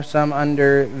some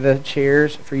under the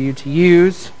chairs for you to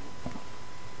use.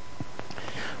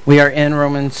 We are in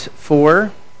Romans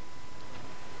 4.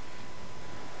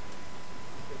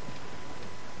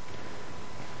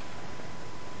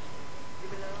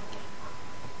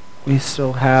 We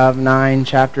still have 9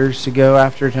 chapters to go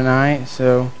after tonight,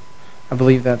 so I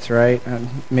believe that's right.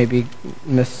 Maybe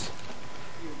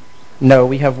No,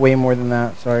 we have way more than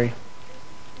that, sorry.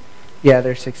 Yeah,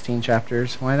 there's 16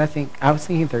 chapters. Why did I think? I was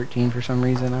thinking 13 for some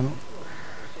reason. I don't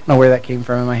know where that came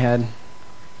from in my head.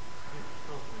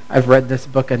 I've read this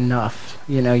book enough.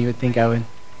 You would think I would.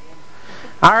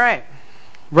 All right.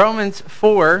 Romans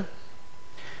 4.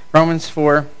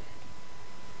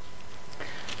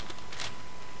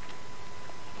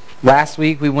 Last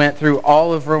week we went through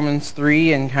all of Romans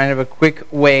 3 in kind of a quick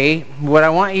way. What I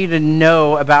want you to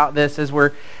know about this as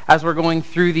we're going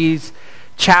through these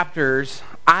chapters,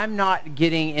 I'm not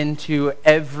getting into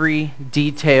every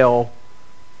detail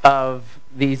of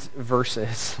these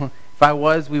verses. If I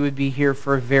was, we would be here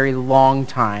for a very long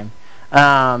time.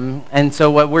 And so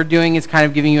what we're doing is kind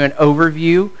of giving you an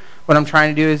overview. What I'm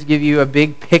trying to do is give you a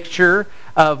big picture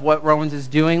of what Romans is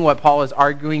doing, what Paul is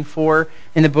arguing for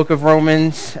in the book of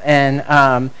Romans.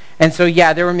 And so,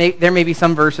 yeah, there may be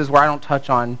some verses where I don't touch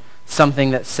on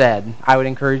something that's said. I would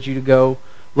encourage you to go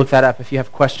look that up. If you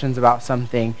have questions about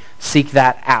something, seek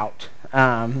that out.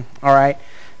 All right?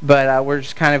 But we're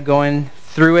just kind of going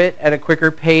through it at a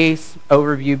quicker pace,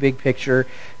 overview, big picture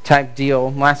type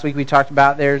deal. Last week we talked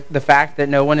about the fact that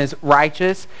no one is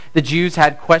righteous. The Jews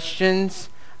had questions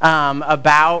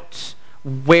about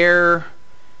what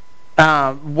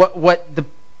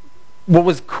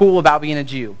was cool about being a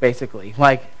Jew, basically.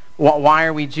 Like, why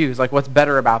are we Jews? Like, what's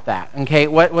better about that? Okay,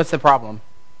 what's the problem?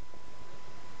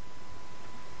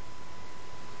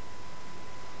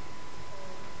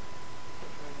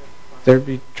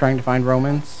 They're trying to find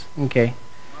Romans? Okay.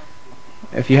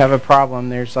 If you have a problem,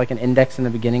 there's like an index in the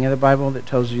beginning of the Bible that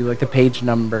tells you like the page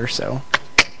number, so.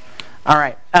 All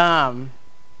right.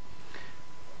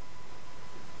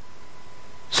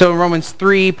 So in Romans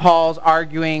 3, Paul's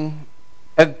arguing,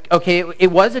 okay,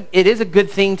 it is a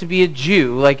good thing to be a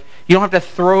Jew. Like, you don't have to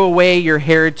throw away your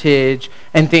heritage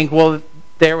and think, well,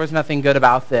 there was nothing good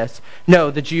about this.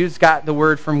 No, the Jews got the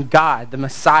word from God. The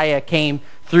Messiah came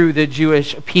through the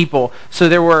Jewish people. So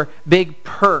there were big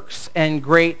perks and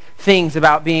great things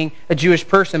about being a Jewish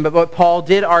person. But what Paul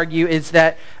did argue is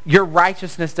that your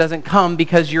righteousness doesn't come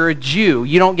because you're a Jew.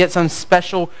 You don't get some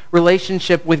special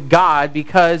relationship with God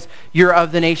because you're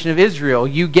of the nation of Israel.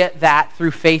 You get that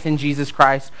through faith in Jesus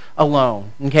Christ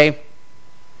alone. Okay?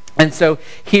 And so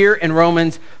here in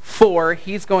Romans 4,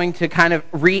 he's going to kind of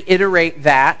reiterate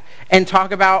that and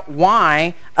talk about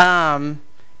why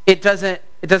it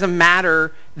doesn't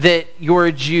matter that you're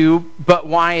a Jew, but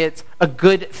why it's a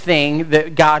good thing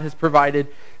that God has provided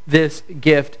this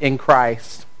gift in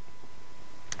Christ.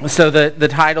 So the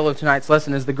title of tonight's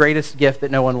lesson is The Greatest Gift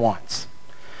That No One Wants.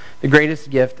 The greatest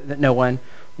gift that no one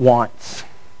wants.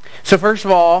 So first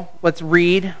of all, let's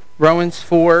read Romans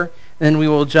 4, and then we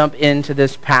will jump into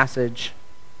this passage.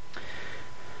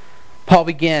 Paul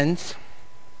begins,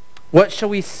 what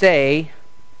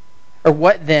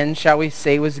then shall we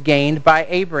say was gained by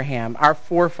Abraham, our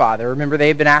forefather? Remember,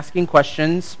 they've been asking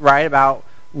questions, right, about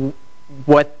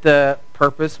what the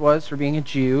purpose was for being a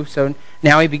Jew. So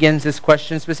now he begins this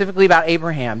question specifically about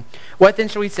Abraham. What then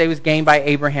shall we say was gained by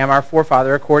Abraham, our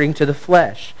forefather, according to the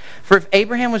flesh? For if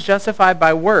Abraham was justified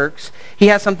by works, he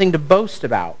has something to boast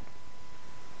about,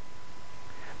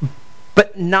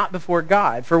 but not before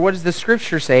God. For what does the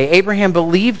Scripture say? Abraham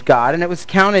believed God, and it was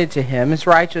counted to him as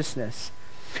righteousness.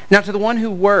 Now to the one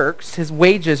who works, his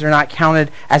wages are not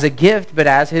counted as a gift, but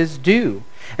as his due.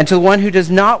 And to the one who does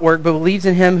not work, but believes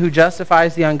in him who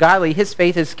justifies the ungodly, his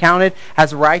faith is counted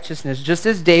as righteousness. Just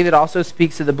as David also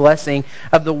speaks of the blessing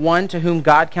of the one to whom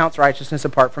God counts righteousness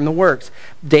apart from the works.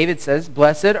 David says,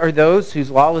 blessed are those whose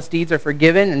lawless deeds are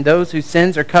forgiven, and those whose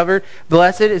sins are covered.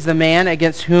 Blessed is the man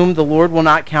against whom the Lord will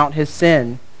not count his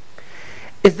sin.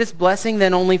 Is this blessing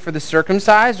then only for the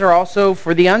circumcised, or also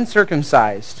for the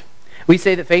uncircumcised? We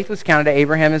say that faith was counted to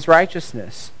Abraham as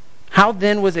righteousness. How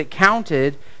then was it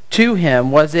counted to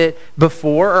him? Was it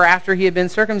before or after he had been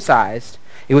circumcised?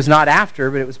 It was not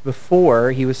after, but it was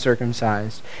before he was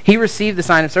circumcised. He received the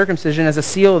sign of circumcision as a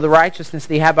seal of the righteousness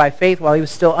that he had by faith while he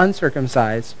was still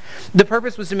uncircumcised. The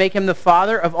purpose was to make him the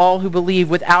father of all who believe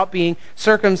without being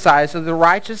circumcised, so the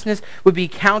righteousness would be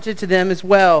counted to them as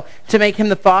well, to make him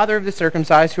the father of the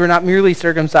circumcised, who are not merely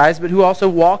circumcised, but who also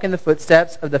walk in the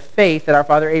footsteps of the faith that our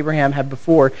father Abraham had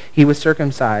before he was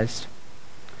circumcised.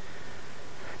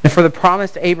 And for the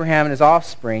promise to Abraham and his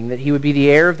offspring that he would be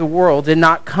the heir of the world did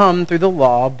not come through the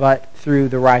law, but through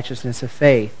the righteousness of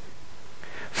faith.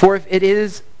 For if it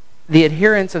is the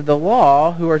adherents of the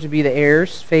law who are to be the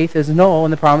heirs, faith is null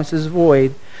and the promise is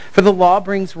void. For the law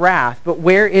brings wrath, but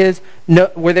where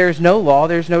there is no law,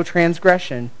 there is no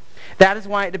transgression. That is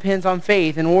why it depends on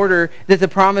faith, in order that the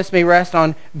promise may rest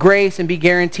on grace and be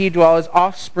guaranteed to all his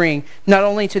offspring, not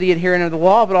only to the adherent of the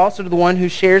law, but also to the one who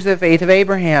shares the faith of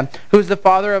Abraham, who is the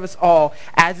father of us all.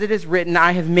 As it is written,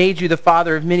 I have made you the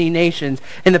father of many nations,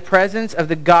 in the presence of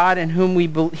the God in whom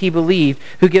he believed,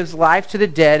 who gives life to the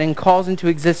dead and calls into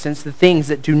existence the things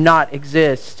that do not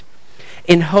exist.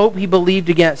 In hope he believed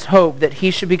against hope, that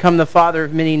he should become the father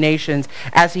of many nations,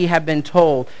 as he had been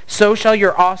told, so shall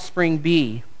your offspring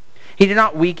be. He did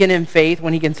not weaken in faith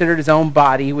when he considered his own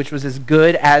body, which was as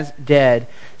good as dead,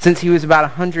 since he was about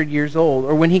 100 years old,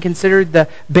 or when he considered the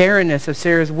barrenness of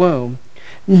Sarah's womb.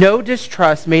 No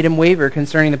distrust made him waver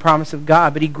concerning the promise of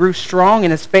God, but he grew strong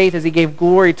in his faith as he gave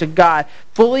glory to God,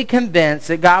 fully convinced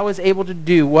that God was able to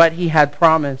do what he had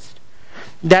promised.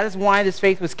 That is why this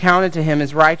faith was counted to him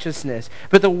as righteousness.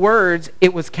 But the words,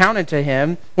 it was counted to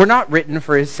him, were not written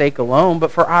for his sake alone, but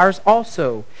for ours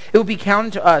also. It will be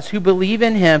counted to us who believe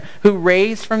in him, who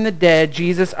raised from the dead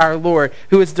Jesus our Lord,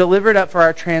 who was delivered up for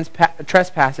our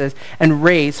trespasses and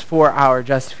raised for our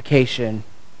justification.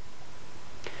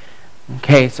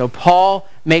 Okay, so Paul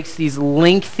makes these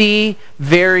lengthy,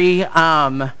 very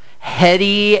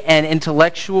heady and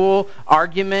intellectual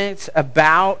arguments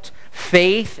about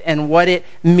faith and what it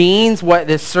means, what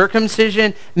this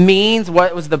circumcision means,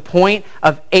 what was the point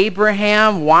of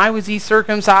Abraham, why was he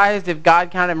circumcised if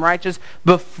God counted him righteous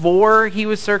before he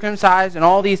was circumcised, and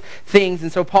all these things.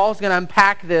 And so Paul's going to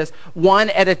unpack this one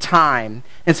at a time.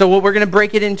 And so what we're going to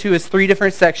break it into is 3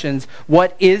 different sections.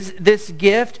 What is this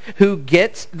gift? Who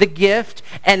gets the gift?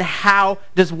 And how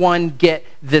does one get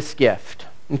this gift?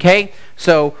 Okay?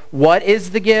 So what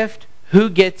is the gift? Who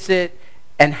gets it?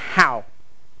 And how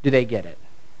do they get it?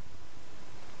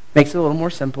 Makes it a little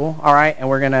more simple, all right? And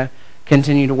we're going to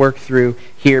continue to work through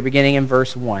here, beginning in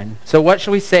verse 1. So what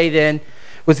shall we say then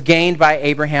was gained by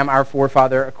Abraham, our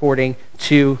forefather, according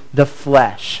to the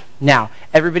flesh? Now,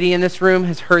 everybody in this room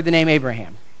has heard the name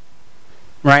Abraham,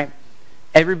 right?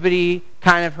 Everybody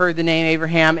kind of heard the name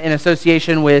Abraham in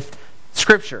association with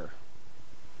Scripture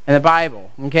and the Bible,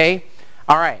 okay?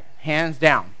 All right, hands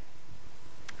down.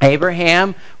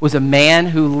 Abraham was a man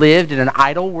who lived in an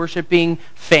idol-worshiping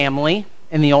family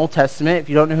in the Old Testament, if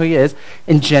you don't know who he is,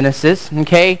 in Genesis,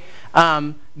 okay?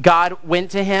 God went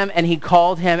to him and he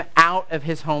called him out of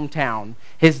his hometown.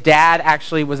 His dad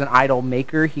actually was an idol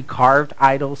maker. He carved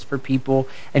idols for people,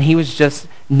 and he was just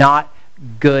not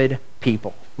good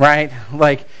people, right?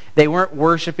 Like, they weren't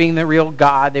worshiping the real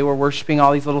God. They were worshiping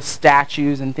all these little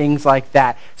statues and things like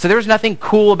that. So there was nothing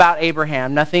cool about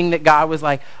Abraham. Nothing that God was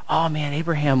like, oh man,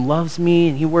 Abraham loves me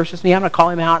and he worships me. I'm going to call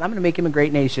him out. I'm going to make him a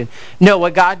great nation. No,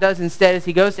 what God does instead is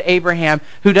he goes to Abraham,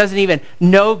 who doesn't even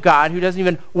know God, who doesn't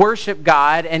even worship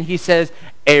God, and he says,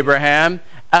 Abraham,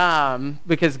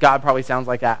 because God probably sounds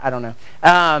like that. I don't know.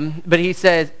 But he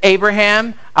says,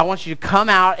 Abraham, I want you to come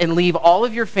out and leave all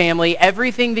of your family,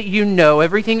 everything that you know,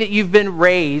 everything that you've been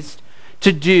raised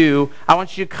to do. I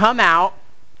want you to come out,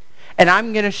 and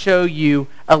I'm going to show you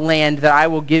a land that I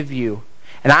will give you.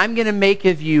 And I'm going to make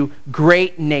of you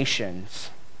great nations.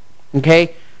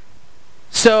 Okay?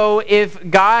 So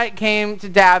if God came to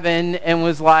Davin and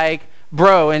was like,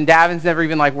 bro, and Davin's never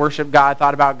even like worshiped God,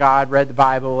 thought about God, read the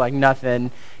Bible, like nothing.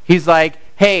 He's like,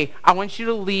 hey, I want you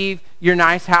to leave your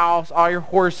nice house, all your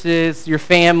horses, your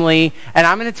family, and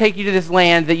I'm going to take you to this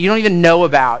land that you don't even know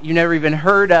about, you never even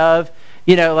heard of,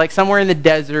 you know, like somewhere in the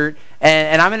desert,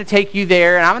 and I'm going to take you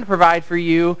there, and I'm going to provide for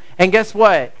you, and guess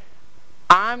what?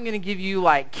 I'm going to give you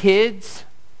like kids,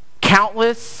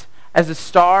 countless as the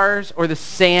stars or the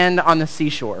sand on the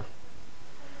seashore.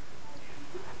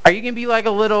 Are you going to be like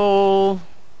a little...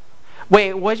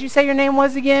 Wait, what did you say your name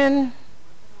was again?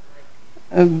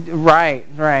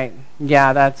 Right.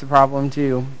 Yeah, that's a problem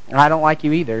too. I don't like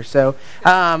you either, so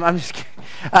I'm just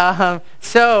kidding.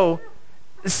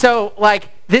 So, like,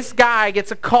 this guy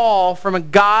gets a call from a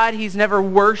God he's never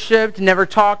worshipped, never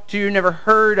talked to, never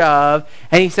heard of,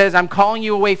 and he says, I'm calling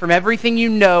you away from everything you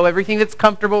know, everything that's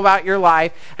comfortable about your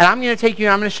life, and I'm going to take you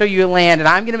and I'm going to show you a land, and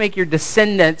I'm going to make your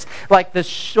descendants like the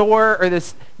shore or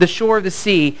the shore of the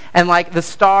sea and like the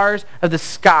stars of the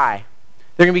sky.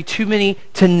 They're going to be too many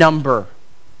to number.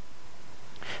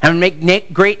 and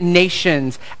make great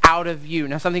nations out of you.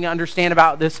 Now, something to understand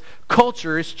about this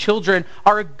culture is children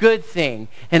are a good thing.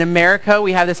 In America,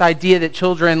 we have this idea that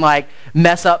children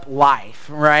mess up life,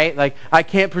 right? I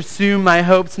can't pursue my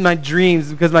hopes and my dreams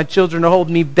because my children are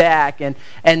holding me back.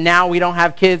 And now we don't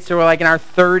have kids who are in our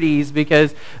 30s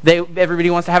because everybody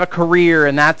wants to have a career,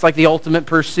 and that's the ultimate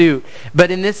pursuit.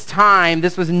 But in this time,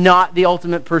 this was not the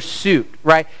ultimate pursuit,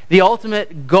 right? The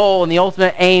ultimate goal and the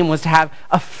ultimate aim was to have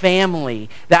a family.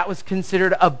 That was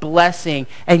considered a blessing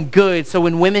and good. So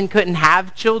when women couldn't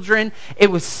have children,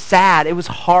 it was sad. It was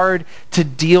hard to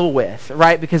deal with,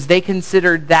 right? Because they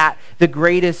considered that the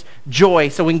greatest joy.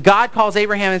 So when God calls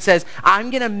Abraham and says, I'm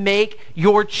going to make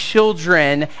your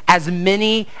children as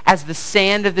many as the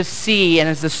sand of the sea and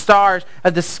as the stars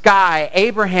of the sky,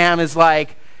 Abraham is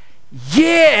like,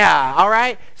 yeah, all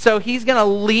right? So he's going to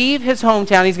leave his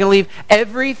hometown. He's going to leave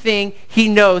everything he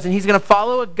knows, and he's going to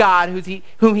follow a God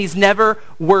whom he's never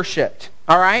worshipped,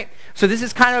 all right? So this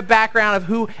is kind of a background of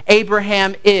who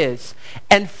Abraham is.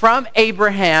 And from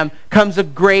Abraham comes a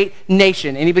great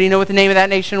nation. Anybody know what the name of that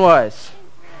nation was?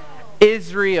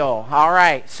 Israel. All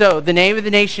right. So the name of the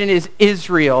nation is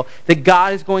Israel, that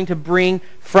God is going to bring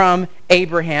from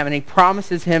Abraham, and he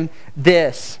promises him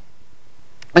this.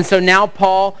 And so now,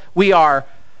 Paul, we are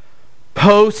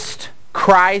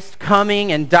post-Christ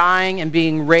coming and dying and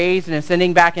being raised and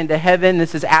ascending back into heaven.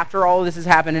 This is after all of this has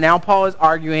happened. And now Paul is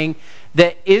arguing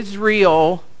that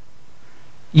Israel,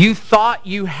 you thought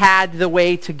you had the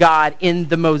way to God in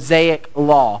the Mosaic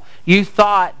law. You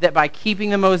thought that by keeping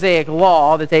the Mosaic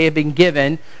law that they had been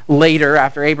given later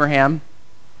after Abraham,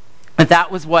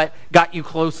 that was what got you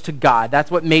close to God.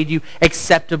 That's what made you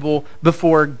acceptable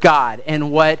before God.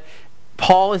 And what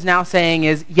Paul is now saying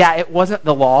is, yeah, it wasn't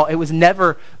the law. It was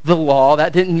never the law.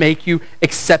 That didn't make you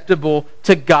acceptable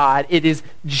to God. It is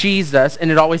Jesus,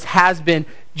 and it always has been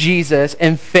Jesus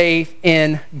and faith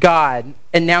in God.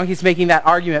 And now he's making that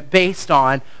argument based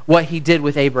on what he did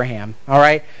with Abraham. All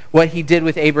right? What he did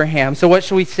with Abraham. So what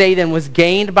should we say then was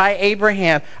gained by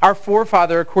Abraham, our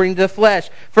forefather according to the flesh?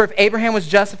 For if Abraham was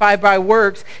justified by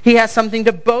works, he has something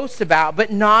to boast about,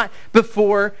 but not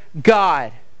before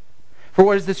God. For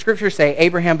what does the Scripture say?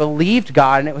 Abraham believed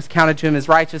God, and it was counted to him as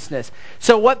righteousness.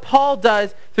 So what Paul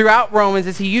does throughout Romans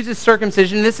is he uses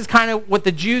circumcision. This is kind of what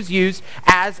the Jews used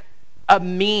as a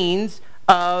means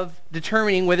of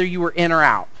determining whether you were in or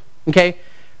out. Okay?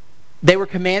 They were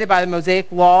commanded by the Mosaic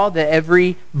law that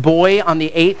every boy on the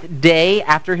 8th day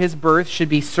after his birth should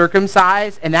be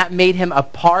circumcised, and that made him a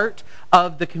part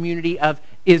of the community of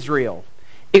Israel.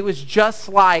 It was just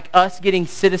like us getting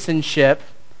citizenship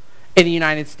in the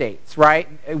United States, right?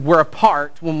 We're a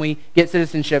part when we get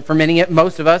citizenship. For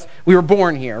most of us, we were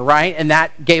born here, right? And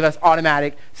that gave us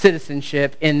automatic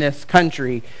citizenship in this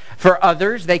country. For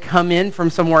others, they come in from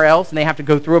somewhere else and they have to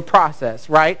go through a process,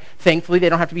 right? Thankfully, they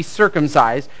don't have to be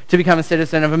circumcised to become a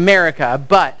citizen of America,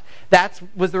 but that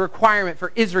was the requirement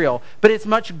for Israel. But it's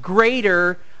much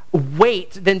greater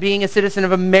weight than being a citizen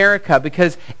of America,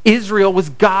 because Israel was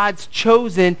God's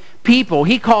chosen people.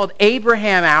 He called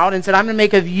Abraham out and said, I'm going to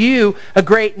make of you a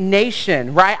great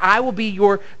nation, right? I will be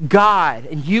your God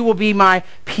and you will be my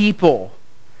people.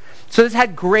 So this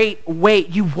had great weight.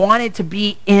 You wanted to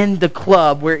be in the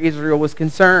club where Israel was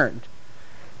concerned.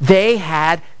 They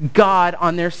had God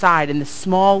on their side, and the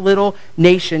small little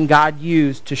nation God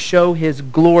used to show his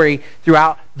glory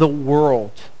throughout the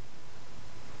world.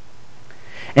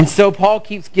 And so Paul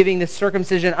keeps giving this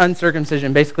circumcision,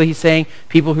 uncircumcision. Basically, he's saying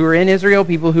people who are in Israel,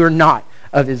 people who are not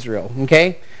of Israel.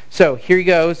 Okay? So here he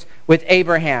goes with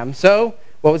Abraham. So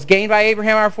what was gained by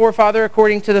Abraham, our forefather,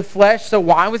 according to the flesh? So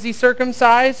why was he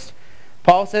circumcised?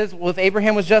 Paul says, well, if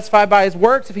Abraham was justified by his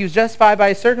works, if he was justified by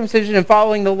his circumcision and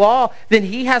following the law, then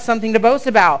he has something to boast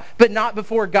about, but not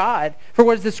before God. For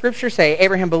what does the Scripture say?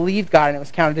 Abraham believed God, and it was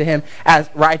counted to him as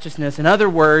righteousness. In other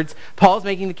words, Paul's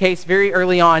making the case very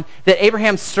early on that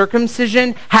Abraham's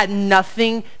circumcision had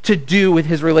nothing to do with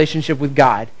his relationship with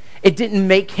God. It didn't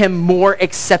make him more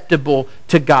acceptable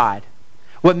to God.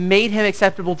 What made him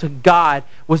acceptable to God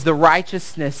was the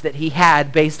righteousness that he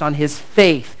had based on his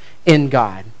faith in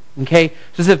God. Okay? So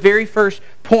this is the very first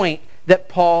point that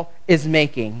Paul is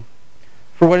making.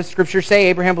 For what does Scripture say?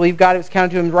 Abraham believed God, it was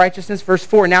counted to him as righteousness. Verse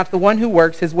 4, now to the one who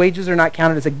works, his wages are not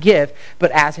counted as a gift, but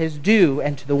as his due.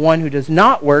 And to the one who does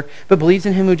not work, but believes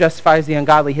in him who justifies the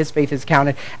ungodly, his faith is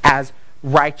counted as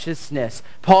righteousness.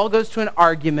 Paul goes to an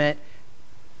argument.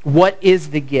 What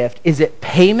is the gift? Is it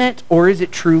payment, or is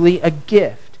it truly a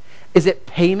gift? Is it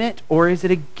payment, or is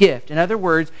it a gift? In other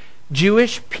words,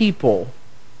 Jewish people,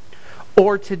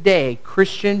 or today,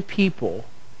 Christian people,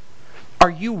 are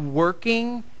you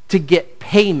working to get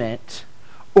payment,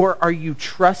 Or are you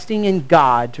trusting in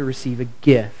God to receive a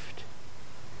gift?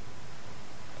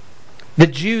 The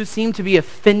Jews seem to be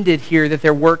offended here that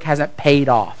their work hasn't paid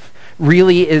off.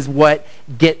 Really is what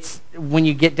gets, when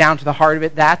you get down to the heart of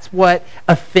it, that's what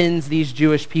offends these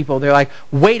Jewish people. They're like,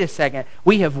 wait a second,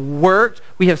 we have worked,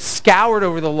 we have scoured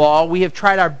over the law, we have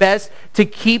tried our best to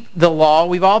keep the law,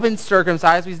 we've all been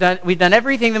circumcised, we've done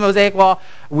everything the Mosaic law,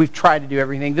 we've tried to do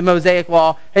everything the Mosaic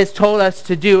law has told us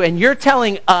to do, and you're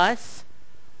telling us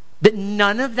that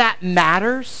none of that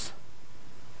matters?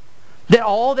 That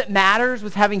all that matters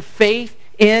was having faith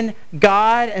in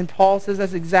God? And Paul says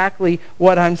that's exactly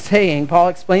what I'm saying. Paul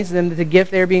explains to them that the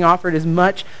gift they're being offered is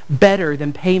much better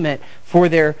than payment for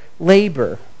their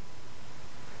labor.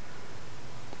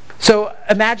 So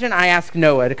imagine I ask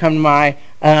Noah to come to my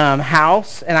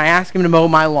house and I ask him to mow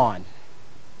my lawn.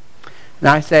 And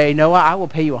I say, Noah, I will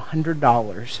pay you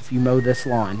 $100 if you mow this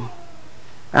lawn.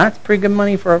 That's pretty good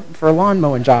money for a lawn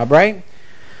mowing job, right?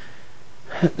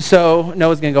 So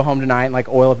Noah's going to go home tonight and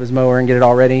oil up his mower and get it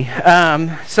all ready.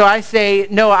 So I say,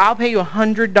 Noah, I'll pay you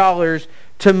 $100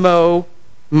 to mow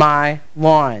my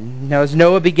lawn. Now, as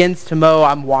Noah begins to mow,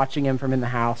 I'm watching him from in the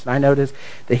house, and I notice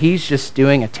that he's just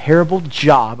doing a terrible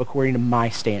job according to my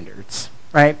standards,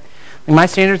 right? My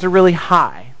standards are really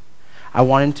high. I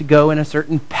want him to go in a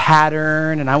certain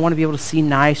pattern, and I want to be able to see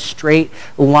nice, straight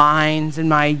lines in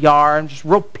my yard. I'm just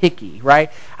real picky,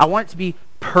 right? I want it to be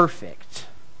perfect.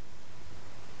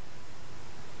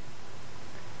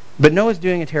 But Noah's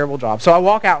doing a terrible job. So I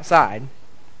walk outside.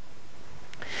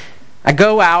 I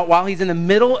go out while he's in the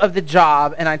middle of the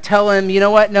job, and I tell him, you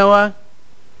know what, Noah?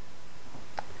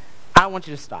 I want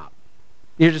you to stop.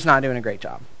 You're just not doing a great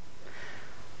job.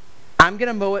 I'm going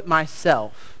to mow it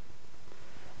myself.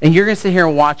 And you're going to sit here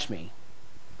and watch me.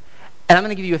 And I'm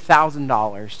going to give you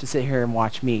 $1,000 to sit here and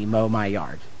watch me mow my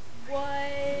yard.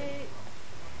 What?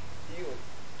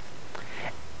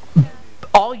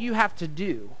 All you have to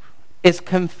do is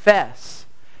confess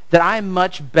that I'm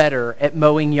much better at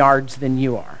mowing yards than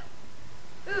you are.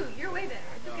 Ooh, you're way better.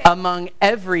 Okay. Among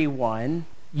everyone,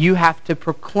 you have to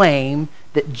proclaim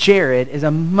that Jared is a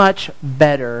much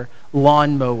better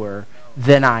lawnmower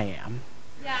than I am.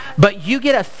 Yeah. But you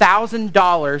get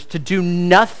 $1,000 to do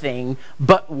nothing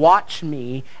but watch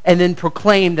me and then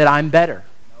proclaim that I'm better.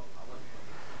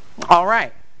 All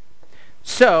right.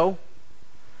 So,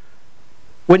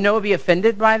 would Noah be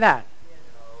offended by that?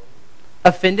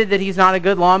 Offended that he's not a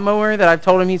good lawnmower, that I've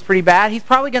told him he's pretty bad? He's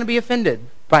probably going to be offended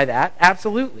by that.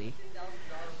 Absolutely.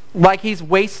 Like he's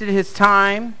wasted his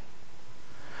time.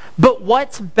 But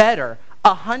what's better?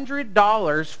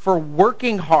 $100 for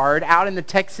working hard out in the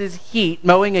Texas heat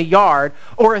mowing a yard,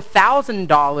 or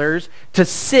 $1,000 to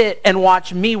sit and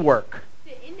watch me work?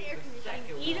 Sit in the air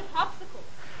conditioning, eat a popsicle.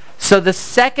 So the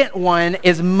second one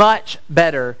is much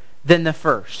better than the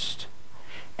first.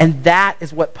 And that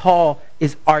is what Paul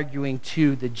is arguing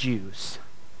to the Jews.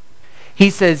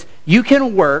 He says, you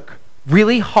can work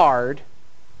really hard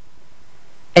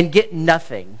and get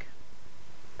nothing,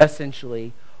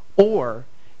 essentially, or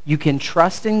you can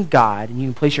trust in God and you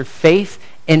can place your faith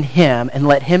in Him and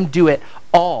let Him do it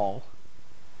all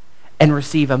and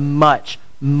receive a much,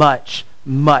 much,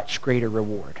 much greater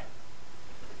reward.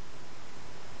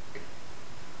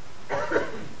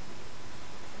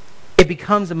 It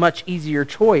becomes a much easier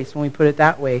choice when we put it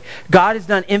that way. God has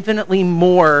done infinitely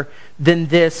more than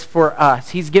this for us.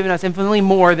 He's given us infinitely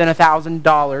more than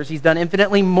 $1,000. He's done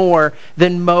infinitely more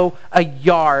than mow a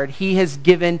yard. He has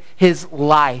given His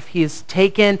life. He has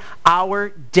taken our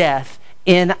death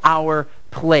in our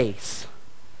place.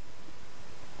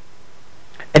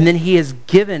 And then He has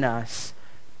given us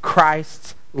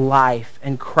Christ's life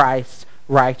and Christ's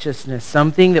righteousness,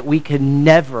 something that we could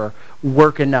never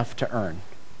work enough to earn.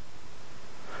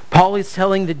 Paul is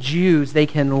telling the Jews they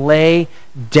can lay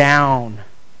down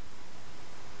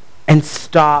and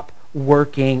stop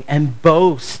working and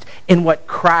boast in what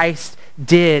Christ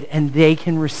did, and they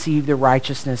can receive the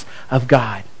righteousness of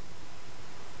God.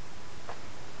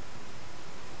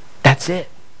 That's it.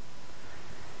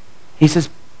 He says,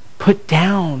 put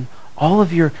down all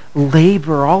of your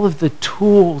labor, all of the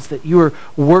tools that you are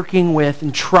working with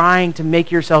and trying to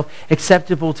make yourself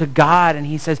acceptable to God. And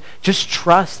he says, just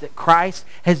trust that Christ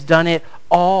has done it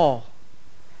all.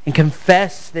 And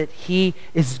confess that He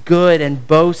is good and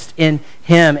boast in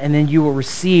Him. And then you will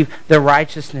receive the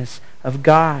righteousness of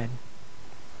God.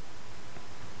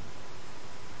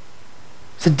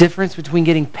 It's a difference between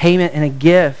getting payment and a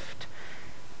gift.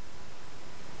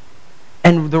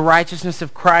 And the righteousness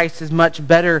of Christ is much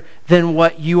better than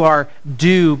what you are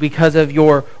due because of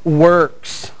your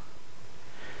works.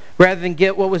 Rather than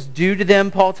get what was due to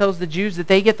them, Paul tells the Jews that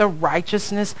they get the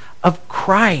righteousness of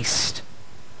Christ.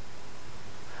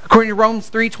 According to Romans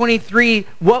 3:23,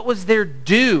 what was their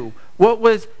due? What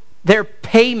was their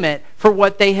payment for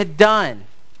what they had done?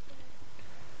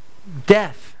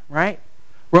 Death, right?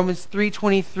 Romans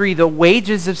 3:23, the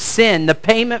wages of sin, the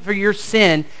payment for your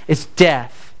sin is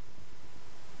death.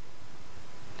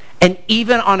 And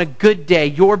even on a good day,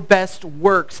 your best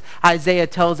works, Isaiah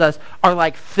tells us, are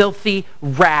like filthy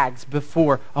rags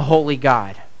before a holy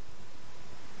God.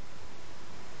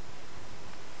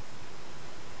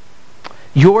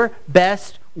 Your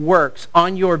best works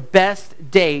on your best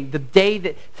day,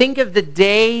 think of the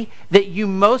day that you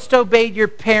most obeyed your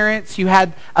parents, you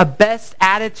had a best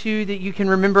attitude that you can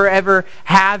remember ever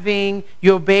having,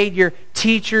 you obeyed your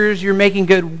teachers, you're making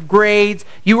good grades,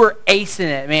 you were acing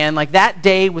it, man. Like that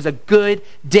day was a good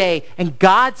day. And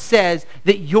God says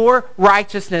that your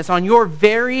righteousness on your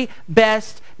very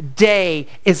best day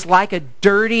is like a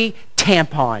dirty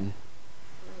tampon.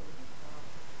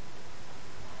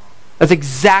 That's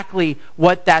exactly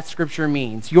what that scripture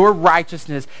means. Your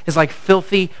righteousness is like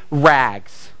filthy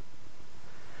rags.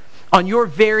 On your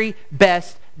very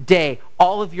best day,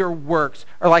 all of your works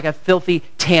are like a filthy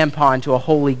tampon to a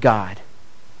holy God.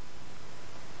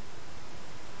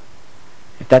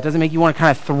 If that doesn't make you want to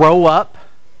kind of throw up,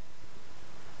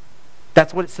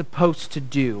 that's what it's supposed to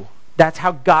do. That's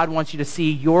how God wants you to see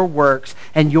your works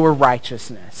and your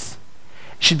righteousness.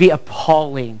 It should be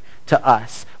appalling to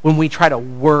us when we try to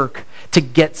work to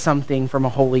get something from a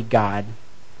holy God.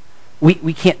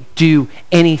 We can't do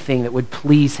anything that would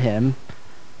please him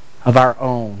of our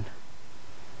own.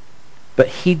 But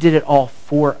he did it all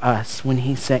for us when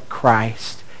he sent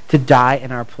Christ to die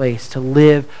in our place, to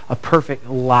live a perfect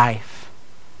life.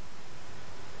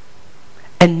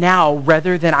 And now,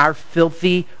 rather than our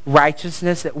filthy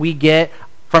righteousness that we get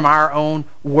from our own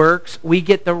works, we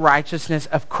get the righteousness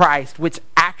of Christ, which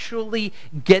actually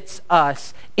gets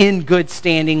us in good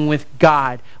standing with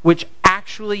God, which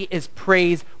actually is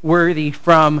praiseworthy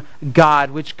from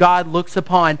God, which God looks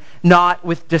upon not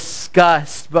with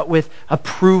disgust, but with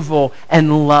approval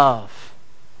and love.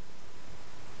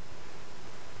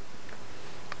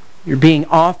 You're being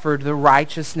offered the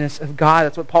righteousness of God.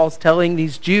 That's what Paul's telling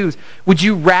these Jews. Would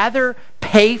you rather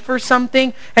pay for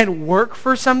something and work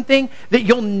for something that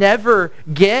you'll never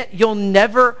get, you'll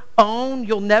never own,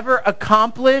 you'll never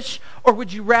accomplish? Or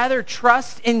would you rather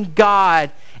trust in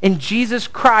God, in Jesus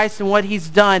Christ and what he's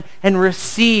done, and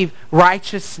receive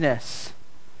righteousness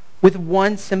with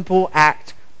one simple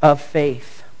act of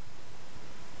faith?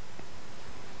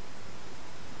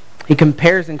 He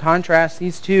compares and contrasts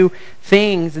these two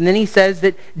things. And then he says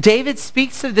that David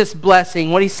speaks of this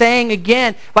blessing. What he's saying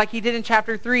again, like he did in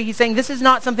chapter 3, he's saying this is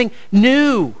not something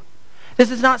new. This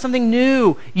is not something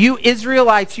new. You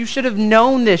Israelites, you should have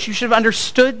known this. You should have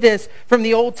understood this from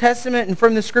the Old Testament and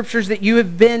from the scriptures that you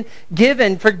have been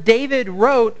given. For David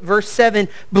wrote, verse 7,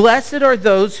 "Blessed are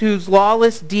those whose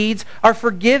lawless deeds are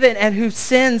forgiven and whose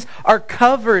sins are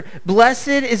covered. Blessed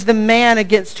is the man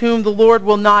against whom the Lord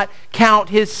will not count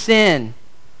his sin."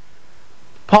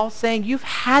 Paul's saying, you've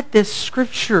had this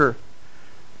scripture.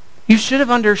 You should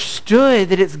have understood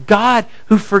that it's God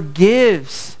who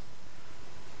forgives.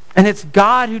 And it's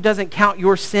God who doesn't count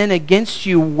your sin against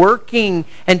you. Working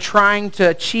and trying to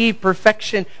achieve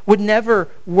perfection would never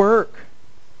work.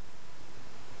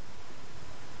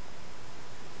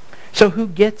 So who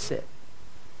gets it?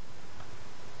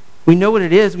 We know what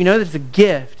it is. We know that it's a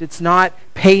gift. It's not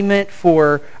payment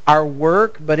for our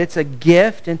work, but it's a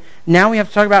gift. And now we have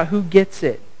to talk about who gets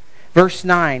it. Verse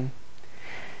 9.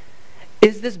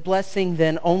 Is this blessing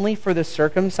then only for the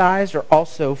circumcised or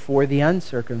also for the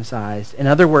uncircumcised? In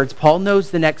other words, Paul knows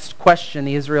the next question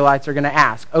the Israelites are going to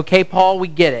ask. Okay, Paul, we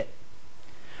get it.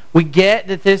 We get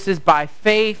that this is by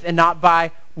faith and not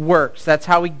by works. That's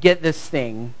how we get this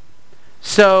thing.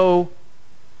 So,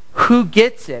 who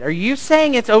gets it? Are you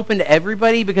saying it's open to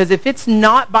everybody? Because if it's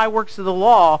not by works of the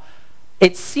law,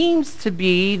 it seems to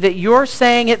be that you're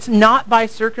saying it's not by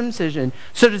circumcision.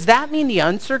 So does that mean the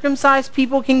uncircumcised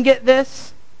people can get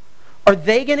this? Are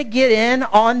they going to get in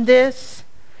on this?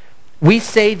 We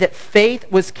say that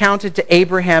faith was counted to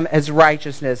Abraham as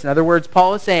righteousness. In other words,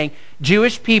 Paul is saying,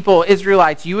 Jewish people,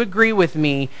 Israelites, you agree with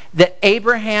me that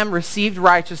Abraham received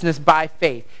righteousness by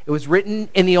faith. It was written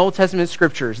in the Old Testament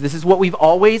scriptures. This is what we've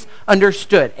always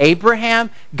understood. Abraham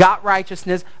got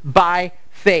righteousness by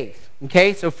faith.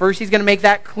 Okay, so first he's going to make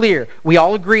that clear. We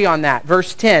all agree on that.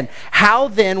 Verse 10, how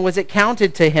then was it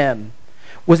counted to him?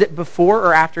 Was it before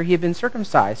or after he had been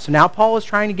circumcised? So now Paul is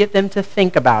trying to get them to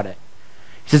think about it.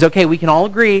 He says, okay, we can all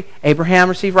agree Abraham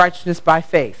received righteousness by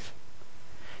faith.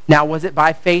 Now, was it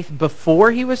by faith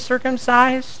before he was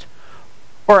circumcised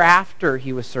or after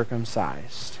he was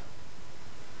circumcised?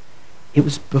 It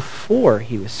was before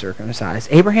he was circumcised.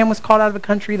 Abraham was called out of a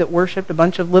country that worshipped a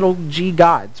bunch of little g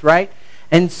gods, right?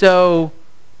 And so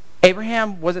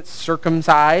Abraham wasn't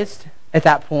circumcised at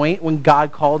that point when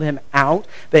God called him out.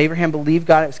 But Abraham believed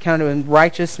God. It was counted in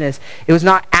righteousness. It was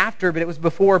not after, but it was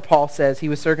before, Paul says, he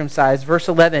was circumcised. Verse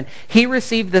 11, he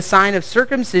received the sign of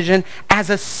circumcision as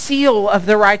a seal of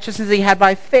the righteousness he had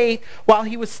by faith while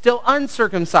he was still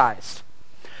uncircumcised.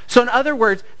 So in other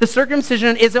words, the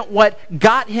circumcision isn't what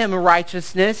got him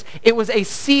righteousness. It was a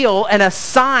seal and a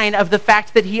sign of the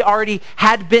fact that he already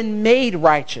had been made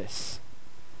righteous.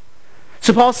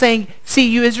 So Paul's saying,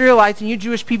 see, you Israelites and you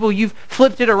Jewish people, you've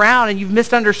flipped it around and you've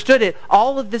misunderstood it.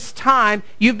 All of this time,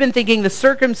 you've been thinking the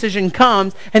circumcision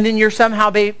comes and then you're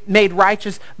somehow made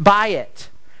righteous by it.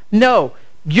 No,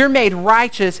 you're made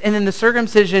righteous and then the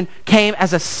circumcision came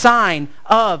as a sign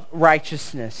of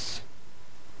righteousness.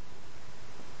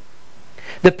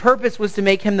 The purpose was to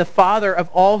make him the father of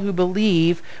all who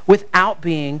believe without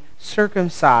being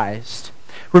circumcised.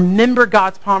 Remember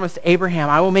God's promise to Abraham,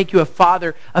 I will make you a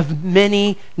father of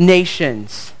many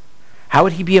nations. How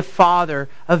would he be a father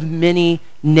of many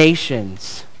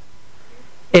nations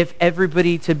if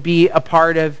everybody to be a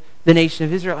part of the nation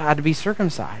of Israel had to be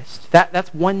circumcised?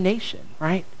 That's one nation,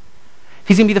 right? If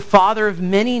he's going to be the father of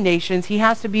many nations, he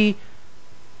has to be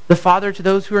the father to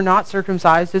those who are not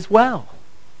circumcised as well.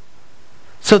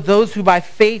 So those who by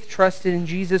faith trusted in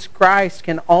Jesus Christ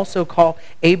can also call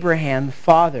Abraham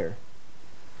father.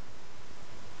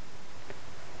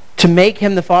 To make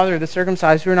him the father of the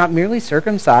circumcised who are not merely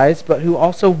circumcised, but who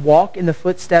also walk in the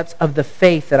footsteps of the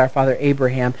faith that our father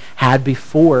Abraham had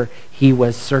before he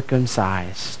was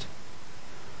circumcised.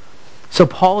 So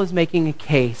Paul is making a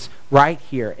case right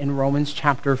here in Romans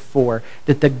chapter 4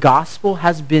 that the gospel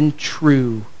has been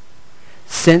true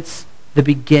since the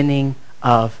beginning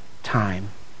of time.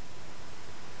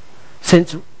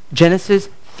 Since Genesis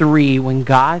 3, when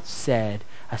God said,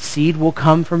 a seed will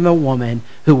come from the woman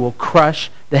who will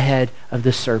crush the head of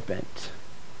the serpent.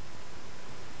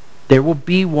 There will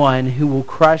be one who will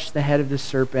crush the head of the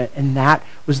serpent, and that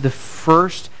was the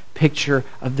first picture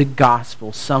of the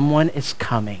gospel. Someone is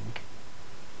coming,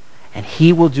 and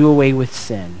he will do away with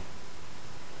sin.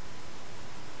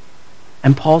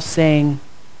 And Paul's saying,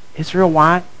 Israel,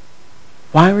 why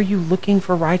were you looking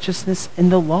for righteousness in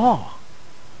the law?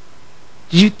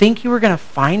 Did you think you were going to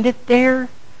find it there?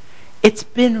 It's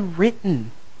been written.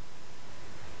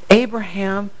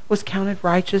 Abraham was counted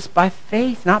righteous by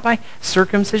faith, not by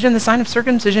circumcision. The sign of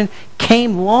circumcision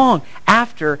came long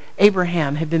after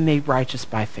Abraham had been made righteous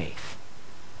by faith.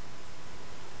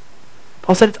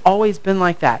 Paul said it's always been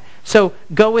like that. So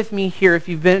go with me here if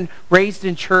you've been raised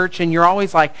in church and you're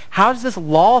always like, how does this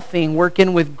law thing work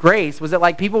in with grace? Was it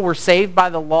like people were saved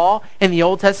by the law in the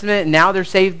Old Testament and now they're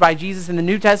saved by Jesus in the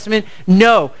New Testament?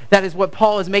 No, that is what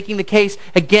Paul is making the case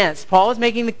against. Paul is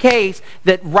making the case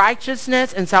that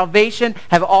righteousness and salvation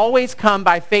have always come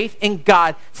by faith in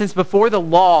God since before the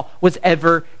law was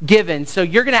ever given. So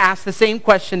you're going to ask the same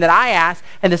question that I asked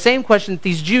and the same question that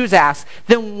these Jews asked.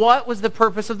 Then what was the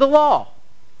purpose of the law?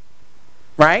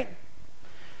 Right?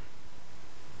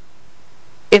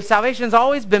 If salvation has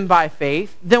always been by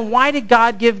faith, then why did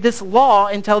God give this law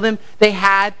and tell them they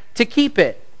had to keep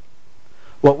it?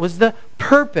 What was the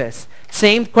purpose?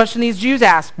 Same question these Jews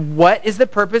asked. What is the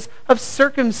purpose of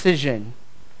circumcision?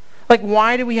 Like,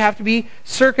 why do we have to be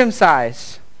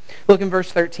circumcised? Look in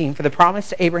verse 13. For the promise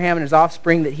to Abraham and his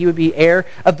offspring that he would be heir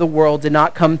of the world did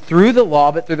not come through the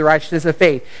law, but through the righteousness of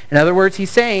faith. In other words,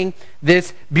 he's saying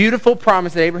this beautiful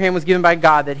promise that Abraham was given by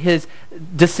God, that his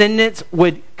descendants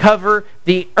would cover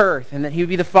the earth and that he would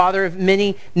be the father of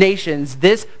many nations.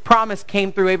 This promise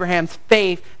came through Abraham's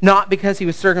faith, not because he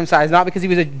was circumcised, not because he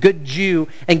was a good Jew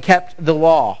and kept the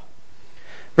law.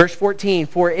 Verse 14,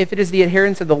 for if it is the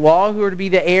adherents of the law who are to be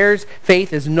the heirs,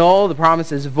 faith is null, the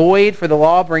promise is void, for the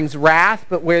law brings wrath,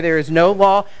 but where there is no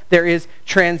law, there is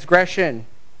transgression.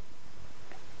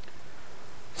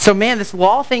 So man, this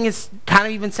law thing is kind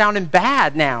of even sounding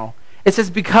bad now. It says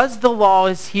because the law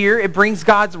is here, it brings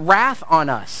God's wrath on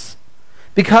us.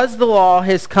 Because the law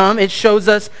has come, it shows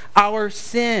us our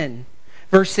sin.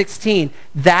 Verse 16,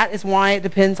 that is why it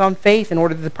depends on faith in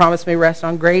order that the promise may rest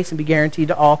on grace and be guaranteed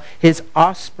to all his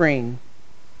offspring.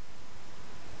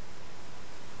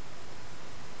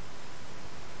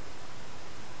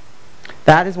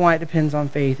 That is why it depends on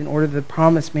faith, in order that the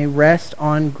promise may rest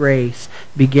on grace,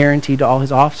 be guaranteed to all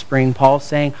his offspring. Paul's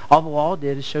saying all the law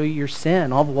did is show you your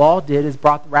sin. All the law did is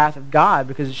brought the wrath of God,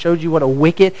 because it showed you what a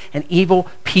wicked and evil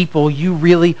people you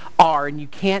really are, and you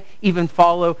can't even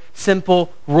follow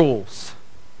simple rules.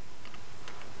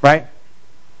 Right?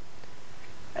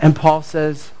 And Paul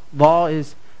says law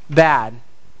is bad.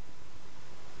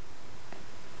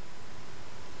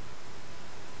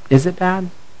 Is it bad?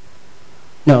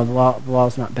 No, the law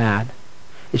is not bad.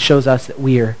 It shows us that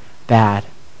we are bad.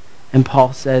 And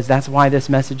Paul says that's why this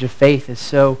message of faith is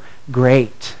so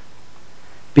great.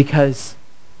 Because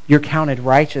you're counted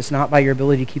righteous not by your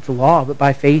ability to keep the law, but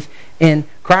by faith in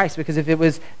Christ. Because if it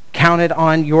was counted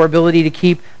on your ability to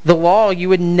keep the law, you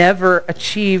would never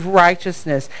achieve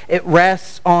righteousness. It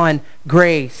rests on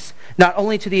grace. Not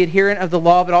only to the adherent of the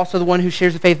law, but also the one who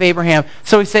shares the faith of Abraham.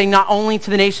 So he's saying not only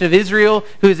to the nation of Israel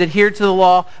who has adhered to the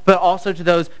law, but also to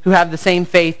those who have the same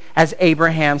faith as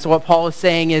Abraham. So what Paul is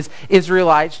saying is,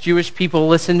 Israelites, Jewish people,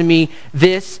 listen to me.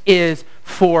 This is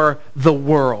for the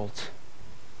world.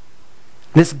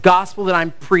 This gospel that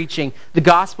I'm preaching, the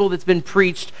gospel that's been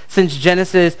preached since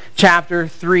Genesis chapter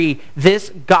 3, this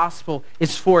gospel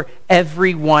is for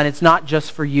everyone. It's not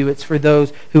just for you. It's for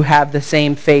those who have the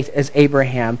same faith as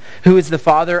Abraham, who is the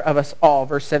father of us all.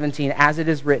 Verse 17, as it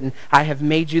is written, I have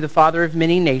made you the father of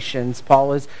many nations.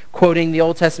 Paul is quoting the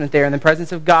Old Testament there. In the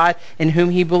presence of God in whom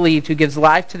he believed, who gives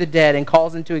life to the dead and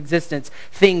calls into existence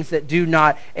things that do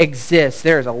not exist.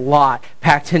 There is a lot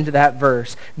packed into that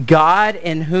verse. God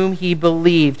in whom he believed,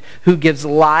 who gives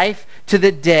life to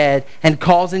the dead and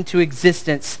calls into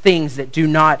existence things that do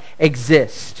not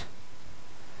exist.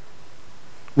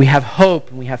 We have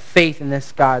hope and we have faith in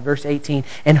this God. Verse 18,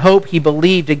 in hope he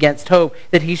believed against hope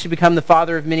that he should become the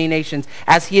father of many nations.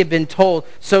 As he had been told,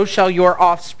 so shall your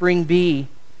offspring be.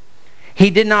 He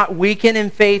did not weaken in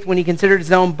faith when he considered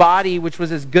his own body, which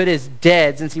was as good as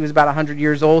dead, since he was about 100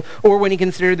 years old, or when he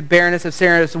considered the barrenness of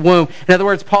Sarah's womb. In other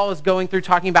words, Paul is going through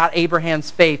talking about Abraham's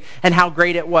faith and how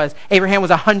great it was. Abraham was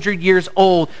 100 years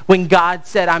old when God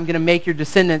said, I'm going to make your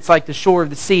descendants like the shore of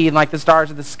the sea and like the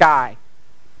stars of the sky.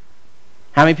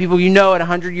 How many people you know at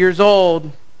 100 years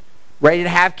old, ready to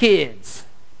have kids?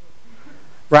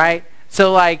 Right?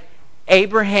 So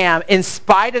Abraham, in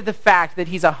spite of the fact that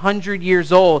he's 100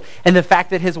 years old and the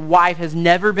fact that his wife has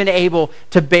never been able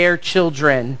to bear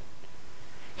children,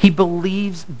 he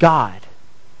believes God.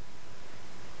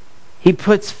 He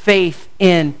puts faith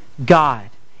in God.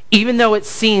 Even though it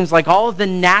seems like all of the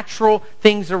natural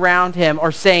things around him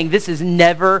are saying this is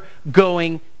never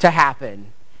going to happen,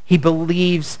 he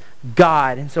believes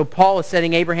God. And so Paul is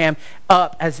setting Abraham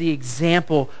up as the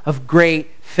example of great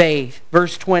faith.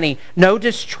 Verse 20, no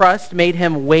distrust made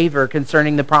him waver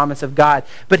concerning the promise of God,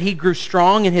 but he grew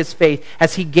strong in his faith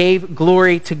as he gave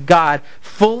glory to God,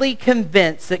 fully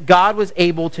convinced that God was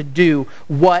able to do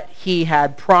what he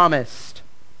had promised.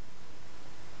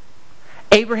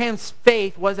 Abraham's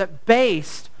faith wasn't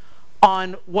based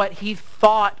on what he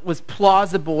thought was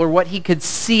plausible or what he could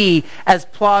see as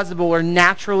plausible or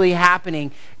naturally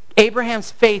happening. Abraham's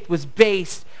faith was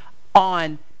based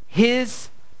on his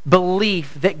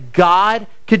belief that God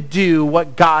could do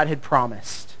what God had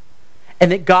promised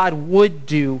and that God would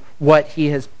do what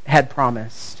he had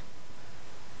promised.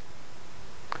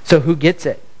 So who gets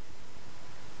it?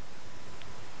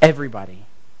 Everybody.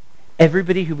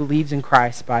 Everybody who believes in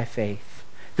Christ by faith.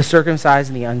 The circumcised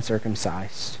and the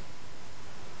uncircumcised.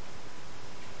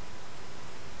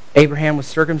 Abraham was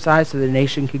circumcised so the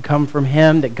nation could come from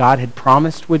him, that God had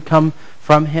promised would come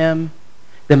from him.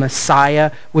 The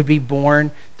Messiah would be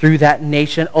born through that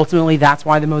nation. Ultimately, that's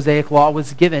why the Mosaic Law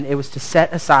was given. It was to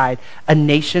set aside a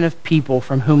nation of people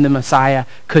from whom the Messiah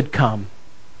could come.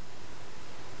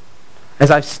 As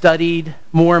I've studied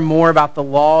more and more about the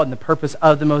law and the purpose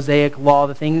of the Mosaic Law,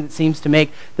 the thing that seems to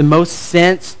make the most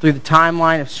sense through the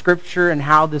timeline of Scripture and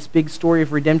how this big story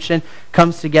of redemption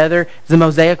comes together is the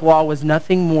Mosaic Law was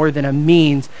nothing more than a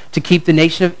means to keep the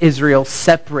nation of Israel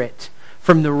separate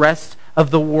from the rest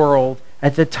of the world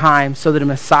at the time so that a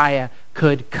Messiah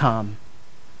could come.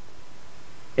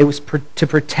 It was to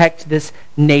protect this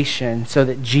nation so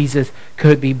that Jesus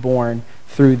could be born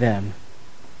through them.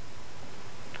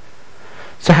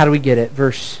 So how do we get it?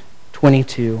 Verse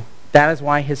 22. That is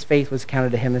why his faith was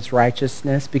counted to him as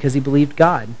righteousness, because he believed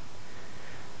God.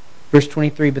 Verse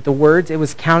 23. But the words it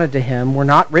was counted to him were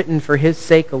not written for his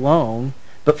sake alone,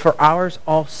 but for ours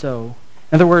also.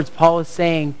 In other words, Paul is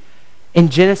saying in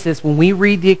Genesis, when we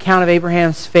read the account of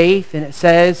Abraham's faith, and it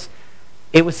says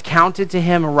It was counted to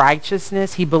him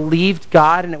righteousness. He believed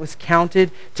God and it was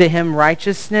counted to him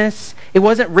righteousness. It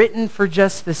wasn't written for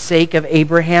just the sake of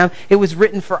Abraham. It was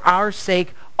written for our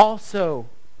sake also.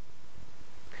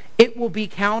 It will be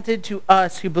counted to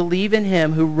us who believe in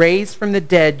him who raised from the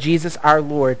dead Jesus our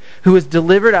Lord, who was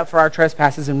delivered up for our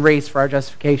trespasses and raised for our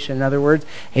justification. In other words,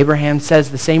 Abraham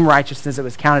says the same righteousness that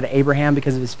was counted to Abraham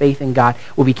because of his faith in God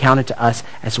will be counted to us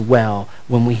as well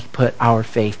when we put our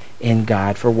faith in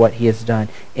God for what he has done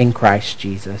in Christ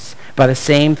Jesus. By the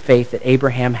same faith that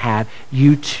Abraham had,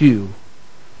 you too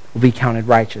will be counted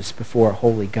righteous before a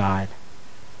holy God,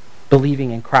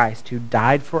 believing in Christ who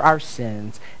died for our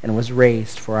sins and was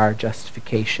raised for our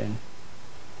justification.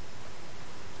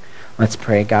 Let's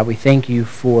pray. God, we thank you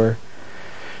for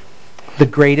the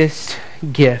greatest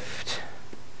gift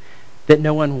that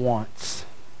no one wants.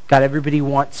 God, everybody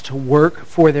wants to work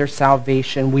for their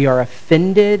salvation. We are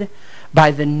offended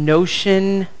by the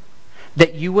notion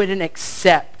that you wouldn't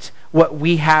accept what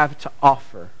we have to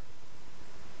offer.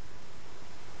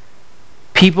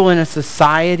 People in a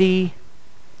society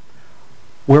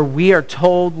where we are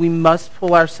told we must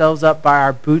pull ourselves up by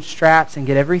our bootstraps and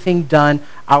get everything done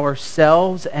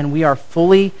ourselves, and we are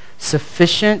fully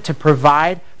sufficient to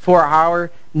provide for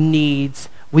our needs.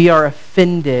 We are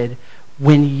offended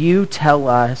when you tell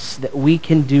us that we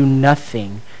can do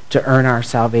nothing to earn our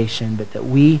salvation, but that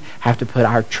we have to put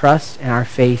our trust and our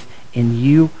faith in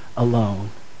you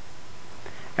alone.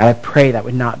 And I pray that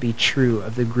would not be true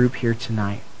of the group here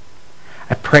tonight.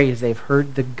 I pray as they've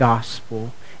heard the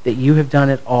gospel that you have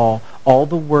done it all. All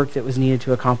the work that was needed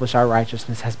to accomplish our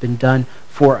righteousness has been done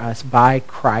for us by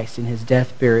Christ in his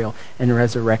death, burial, and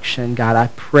resurrection. God, I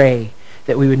pray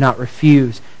that we would not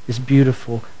refuse this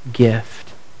beautiful gift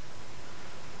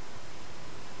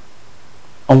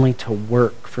only to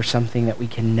work for something that we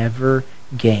can never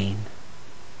gain.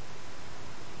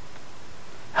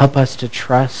 Help us to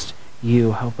trust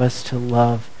you. Help us to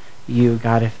love you.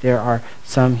 God, if there are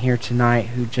some here tonight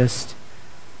who just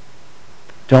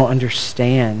don't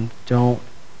understand, don't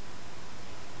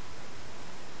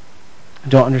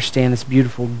understand this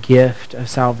beautiful gift of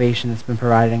salvation that's been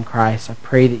provided in Christ, I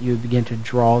pray that you would begin to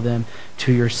draw them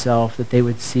to yourself, that they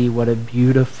would see what a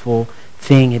beautiful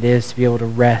thing it is to be able to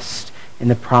rest in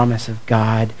the promise of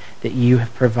God, that you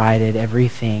have provided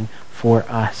everything for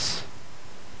us.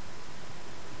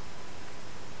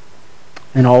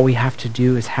 And all we have to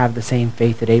do is have the same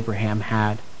faith that Abraham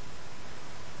had.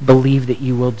 Believe that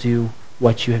you will do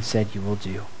what you have said you will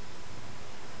do.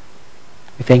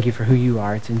 We thank you for who you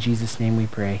are. It's in Jesus' name we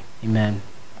pray. Amen.